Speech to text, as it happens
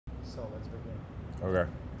So let's begin. Okay.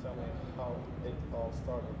 Tell me how it all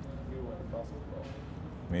started with you and basketball.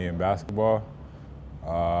 Me in basketball,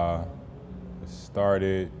 it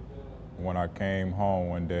started when I came home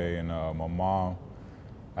one day and I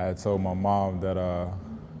had told my mom that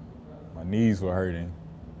my knees were hurting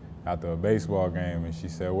after a baseball game, and she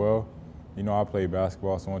said, well, you know, I play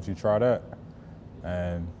basketball, so why don't you try that?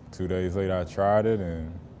 And 2 days later I tried it,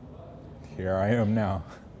 and here I am now.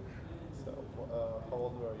 So how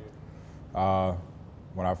old were you?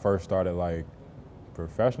 When I first started, like,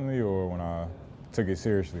 professionally, or when I took it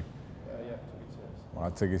seriously? Yeah, to be serious. When I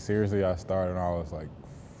took it seriously, I started when I was like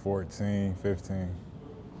 14, 15.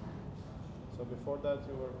 So before that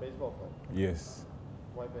you were a baseball player. Yes.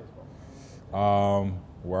 Why baseball?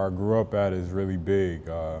 Where I grew up at is really big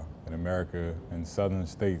in America. In southern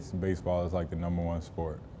states, baseball is like the #1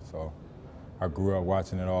 sport. So I grew up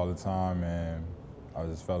watching it all the time, and I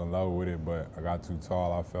just fell in love with it, but I got too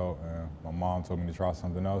tall, I felt, and my mom told me to try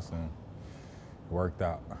something else, and it worked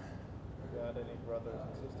out. You had any brothers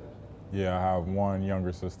and sisters? Yeah, I have one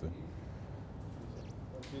younger sister. And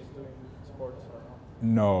she's doing sports or not?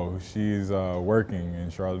 No, she's working in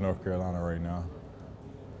Charlotte, North Carolina right now.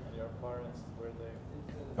 And your parents, were they?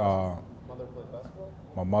 Mother played basketball?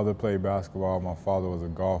 My mother played basketball, my father was a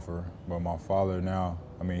golfer, but my father now,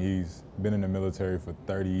 I mean, he's been in the military for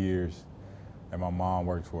 30 years, and my mom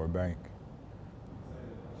works for a bank.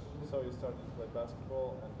 So you started to play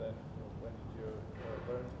basketball, and then when did you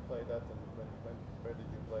learn to play that, and where did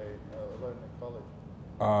you learn in college?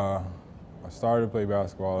 I started to play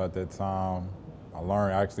basketball at that time. I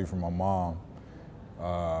learned actually from my mom.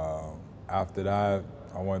 After that,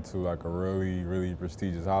 I went to like a really, really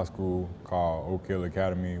prestigious high school called Oak Hill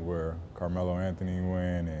Academy, where Carmelo Anthony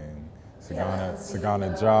went, and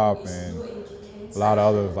Sagana Job, and a lot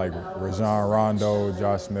of others like Rajon Rondo,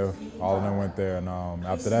 Josh Smith, all of them went there. And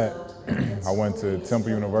after that, I went to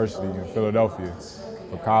Temple University in Philadelphia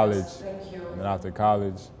for college. And then after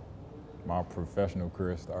college, my professional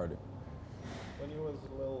career started. When you was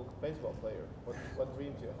a little baseball player, what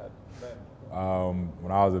dreams you had then?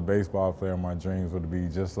 When I was a baseball player, my dreams would be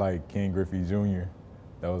just like Ken Griffey Jr.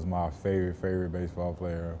 That was my favorite baseball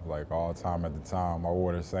player, like all time at the time. I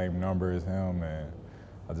wore the same number as him, and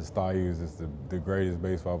I just thought he was just the greatest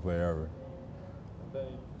baseball player ever. And then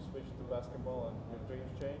you switched to basketball and your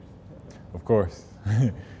dreams changed? Of course.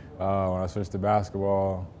 When I switched to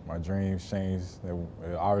basketball, my dreams changed.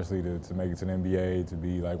 Obviously, to make it to the NBA, to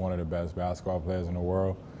be like one of the best basketball players in the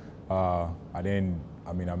world. I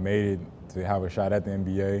made it to have a shot at the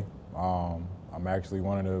NBA. I'm actually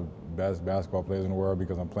one of the best basketball players in the world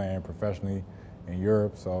because I'm playing professionally in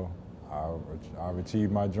Europe. So I've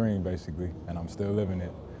achieved my dream basically, and I'm still living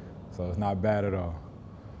it. So it's not bad at all.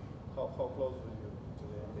 How close were you to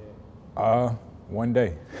the NBA? One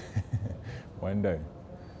day. One day.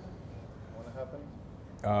 When it happened?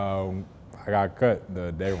 I got cut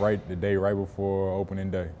the day right before opening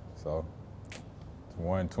day. So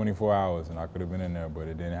it's 24 hours, and I could have been in there, but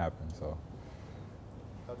it didn't happen. So.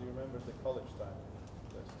 How do you remember the college time,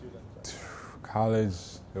 the student time?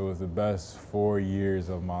 College, it was the best 4 years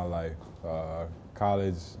of my life.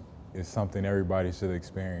 College is something everybody should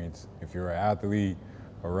experience. If you're an athlete,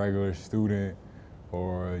 a regular student,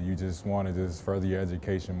 or you just want to just further your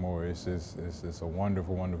education more, it's just a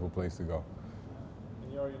wonderful, wonderful place to go.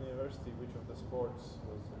 In your university, which of the sports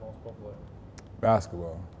was the most popular?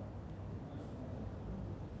 Basketball.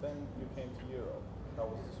 Then you came to Europe. How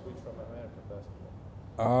was the switch from American basketball?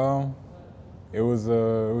 It was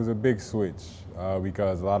a big switch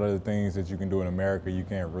because a lot of the things that you can do in America you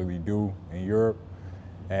can't really do in Europe,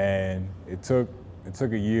 and it took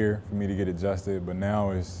a year for me to get adjusted. But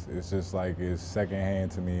now it's just like it's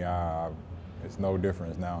secondhand to me. It's no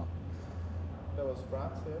difference now. That was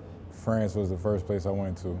France, yeah? France was the first place I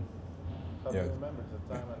went to. How do you remember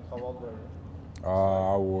the time, and how old were you?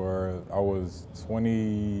 I was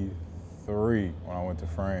 23 when I went to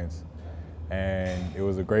France, and it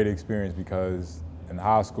was a great experience because in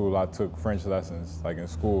high school I took French lessons, like in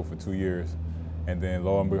school, for 2 years, and then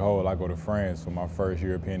lo and behold I go to France for my first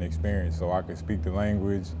European experience, so I could speak the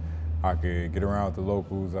language, I could get around with the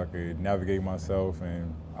locals, I could navigate myself,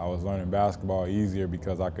 and I was learning basketball easier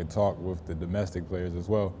because I could talk with the domestic players as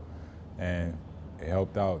well, and it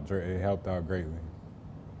helped out greatly.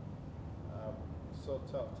 So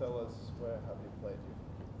tell us, where have you played?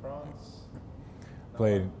 France?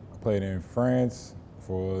 Played in France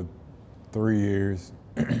for 3 years.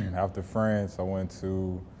 After France, I went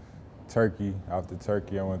to Turkey. After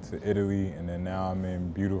Turkey, I went to Italy, and then now I'm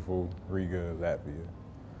in beautiful Riga, Latvia.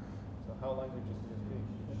 So how languages do you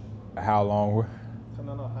speak? How long?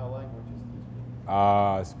 No, how languages do you speak?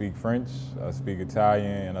 I speak French, I speak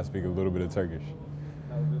Italian, and I speak a little bit of Turkish.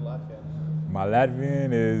 How do Latvian? My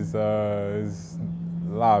Latvian is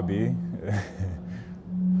lobby.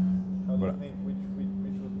 How do you think which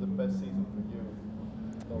was the best season for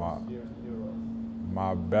you? Those years in Europe.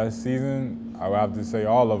 My best season, I would have to say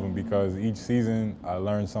all of them, because each season I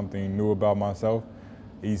learned something new about myself.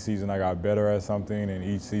 Each season I got better at something, and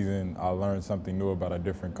each season I learned something new about a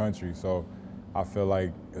different country. So I feel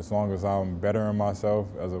like as long as I'm bettering myself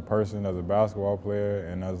as a person, as a basketball player,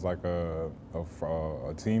 and as like a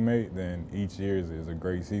teammate, then each year is a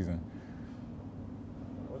great season.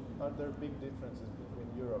 Are there big differences between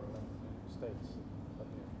Europe and the States?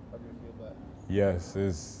 How do you feel that? Yes,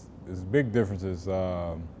 it's big differences.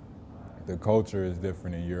 The culture is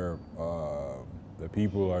different in Europe. The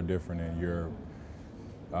people are different in Europe.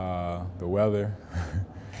 The weather,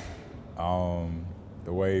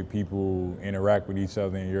 the way people interact with each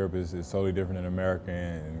other in Europe is totally different in America,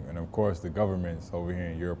 and of course the governments over here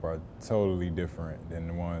in Europe are totally different than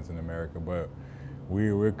the ones in America, but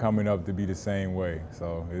we're coming up to be the same way,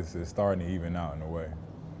 so it's starting to even out in a way.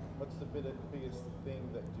 What's the biggest thing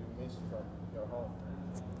that you miss from your home?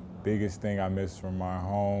 Biggest thing I miss from my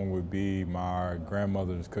home would be my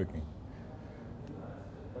grandmother's cooking.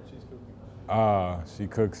 What she's cooking? She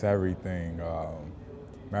cooks everything.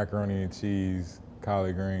 Macaroni and cheese,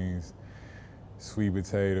 collard greens, sweet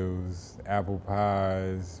potatoes, apple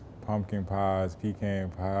pies, pumpkin pies,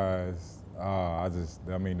 pecan pies. I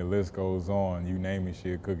mean, the list goes on. You name it,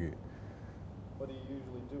 she'll cook it. What do you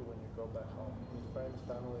usually do when you go back home? With friends,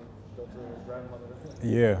 family, go to your grandmother?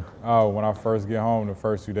 Yeah. When I first get home, the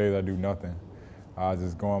first 2 days I do nothing. I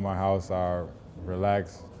just go in my house, I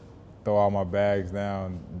relax, throw all my bags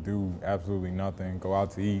down, do absolutely nothing, go out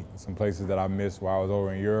to eat, some places that I missed while I was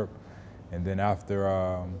over in Europe. And then after,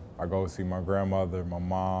 I go see my grandmother, my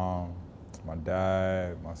mom, my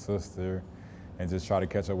dad, my sister, and just try to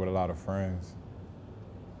catch up with a lot of friends.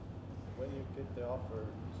 When you get the offer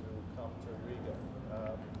to come to Riga,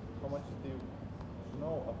 how much do you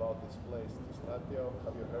know about this place, this Latvia?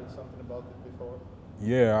 Have you heard something about it before?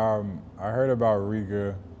 Yeah, I heard about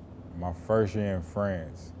Riga my first year in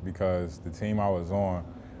France, because the team I was on,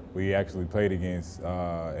 we actually played against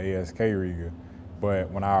ASK Riga.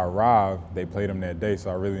 But when I arrived, they played them that day,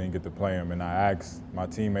 so I really didn't get to play them. And I asked my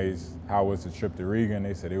teammates how was the trip to Riga, and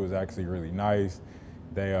they said it was actually really nice.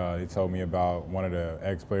 They told me about one of the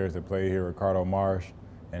ex-players that played here, Ricardo Marsh,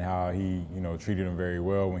 and how he, treated him very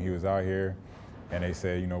well when he was out here. And they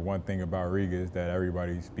said, one thing about Riga is that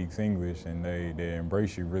everybody speaks English, and they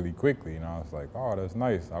embrace you really quickly. And I was like, oh, that's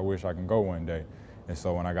nice. I wish I can go one day. And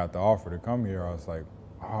so when I got the offer to come here, I was like,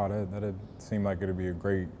 oh, that seemed like it'd be a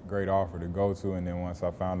great offer to go to. And then once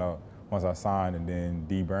I signed, and then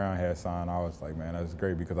D Brown had signed, I was like, man, that's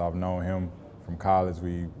great, because I've known him from college.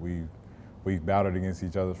 We've battled against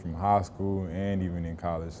each other from high school and even in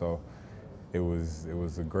college. So it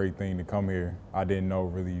was a great thing to come here. I didn't know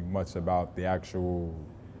really much about the actual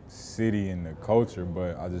city and the culture,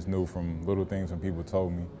 but I just knew from little things when people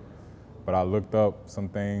told me. But I looked up some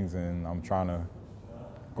things, and I'm trying to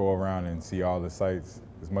go around and see all the sites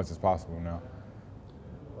as much as possible now.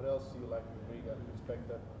 What else do you like in Riga? Do you expect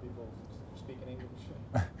that people speak in English?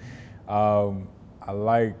 I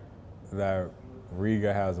like that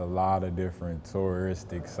Riga has a lot of different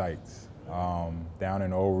touristic sites. Down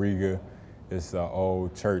in Old Riga, it's an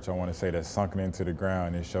old church, I want to say, that's sunken into the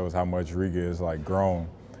ground. It shows how much Riga is like grown.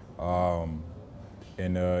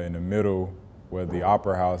 In the middle, where the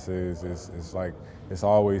opera house is, it's like, it's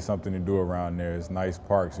always something to do around there. It's nice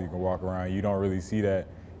parks, so you can walk around. You don't really see that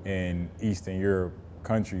in Eastern Europe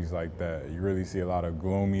countries like that. You really see a lot of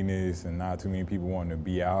gloominess and not too many people wanting to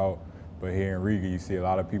be out. But here in Riga, you see a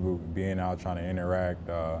lot of people being out trying to interact.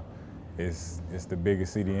 It's the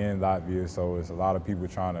biggest city in Latvia, so it's a lot of people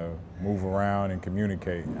trying to move around and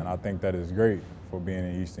communicate. And I think that is great for being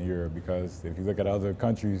in Eastern Europe, because if you look at other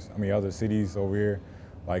countries, other cities over here,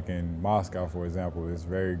 like in Moscow, for example, it's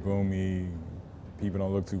very gloomy. People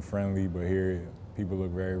don't look too friendly, but here people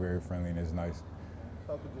look very, very friendly, and it's nice.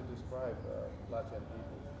 How could you describe Latvian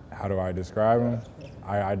people? How do I describe them?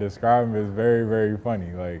 I describe them as very, very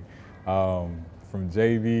funny. Like, from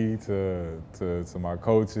JV to my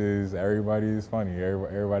coaches, everybody is funny.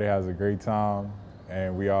 Everybody has a great time,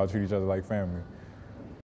 and we all treat each other like family.